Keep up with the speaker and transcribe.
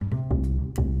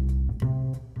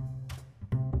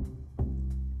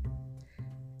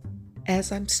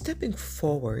As I'm stepping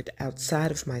forward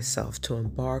outside of myself to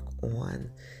embark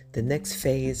on the next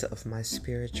phase of my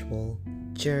spiritual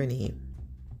journey,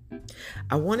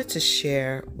 I wanted to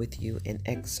share with you an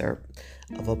excerpt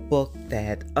of a book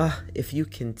that, if you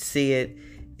can see it,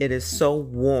 it is so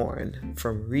worn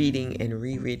from reading and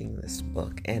rereading this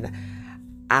book. And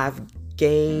I've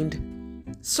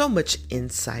gained so much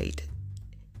insight,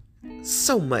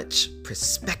 so much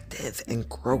perspective and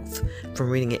growth from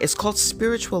reading it. It's called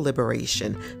Spiritual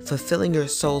Liberation, Fulfilling Your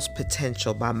Soul's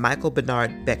Potential by Michael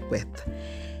Bernard Beckwith.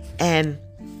 And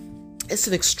it's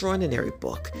an extraordinary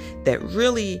book that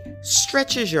really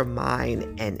stretches your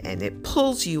mind and it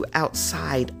pulls you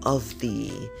outside of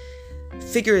the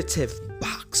figurative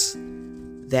box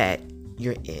that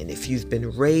you're in. If you've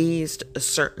been raised a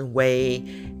certain way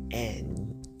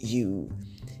and you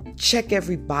check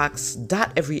every box,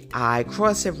 dot every I,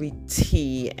 cross every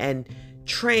T, and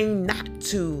train not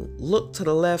to look to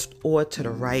the left or to the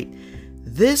right,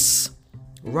 this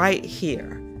right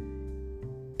here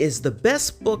is the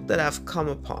best book that I've come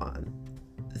upon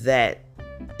that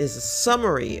is a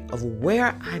summary of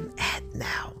where I'm at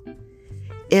now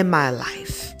in my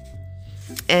life.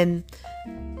 And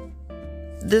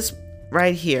this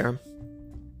right here,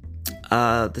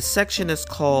 the section is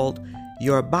called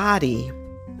Your Body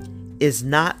is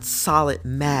Not Solid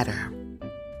Matter.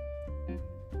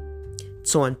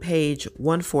 So on page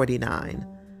 149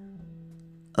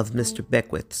 of Mr.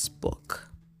 Beckwith's book,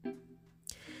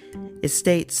 it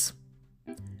states,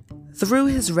 through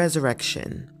his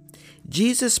resurrection,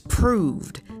 Jesus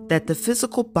proved that the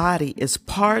physical body is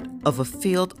part of a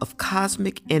field of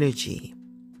cosmic energy.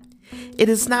 It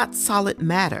is not solid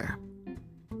matter.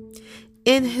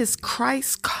 In his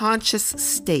Christ-conscious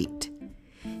state,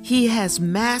 he has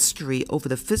mastery over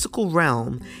the physical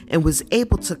realm and was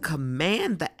able to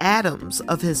command the atoms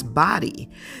of his body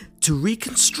to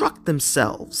reconstruct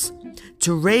themselves,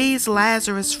 to raise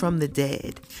Lazarus from the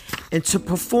dead, and to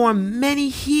perform many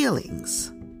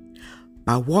healings.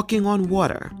 By walking on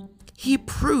water, he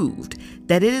proved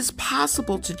that it is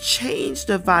possible to change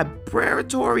the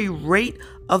vibratory rate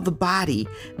of the body,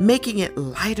 making it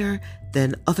lighter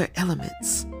than other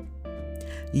elements.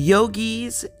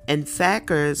 Yogis and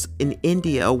fakirs in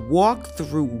India walk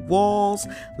through walls,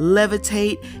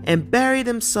 levitate, and bury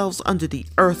themselves under the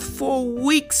earth for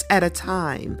weeks at a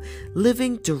time,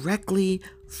 living directly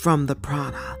from the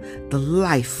prana, the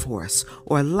life force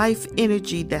or life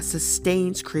energy that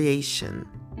sustains creation.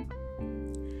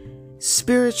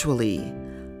 Spiritually,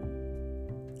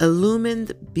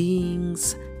 illumined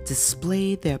beings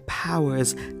display their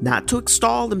powers not to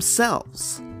extol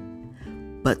themselves,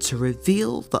 but to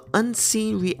reveal the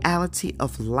unseen reality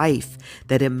of life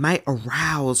that it might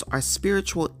arouse our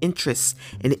spiritual interests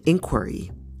and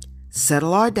inquiry,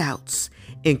 settle our doubts,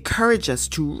 encourage us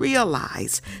to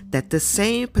realize that the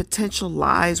same potential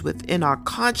lies within our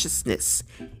consciousness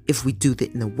if we do the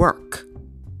inner work.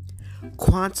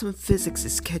 Quantum physics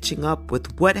is catching up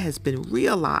with what has been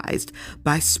realized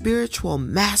by spiritual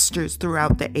masters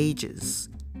throughout the ages.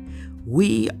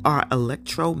 We are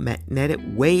electromagnetic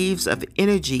waves of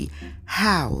energy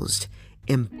housed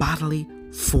in bodily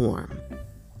form.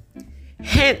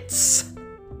 Hence,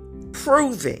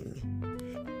 proving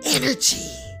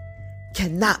energy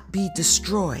cannot be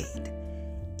destroyed.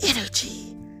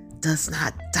 Energy does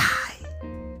not die.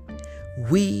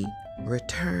 We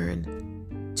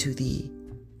return to the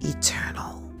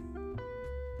eternal.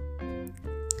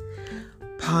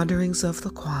 Ponderings of the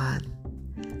Quan.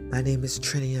 My name is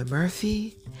Trinia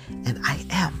Murphy, and I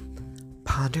am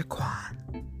Ponder Quan.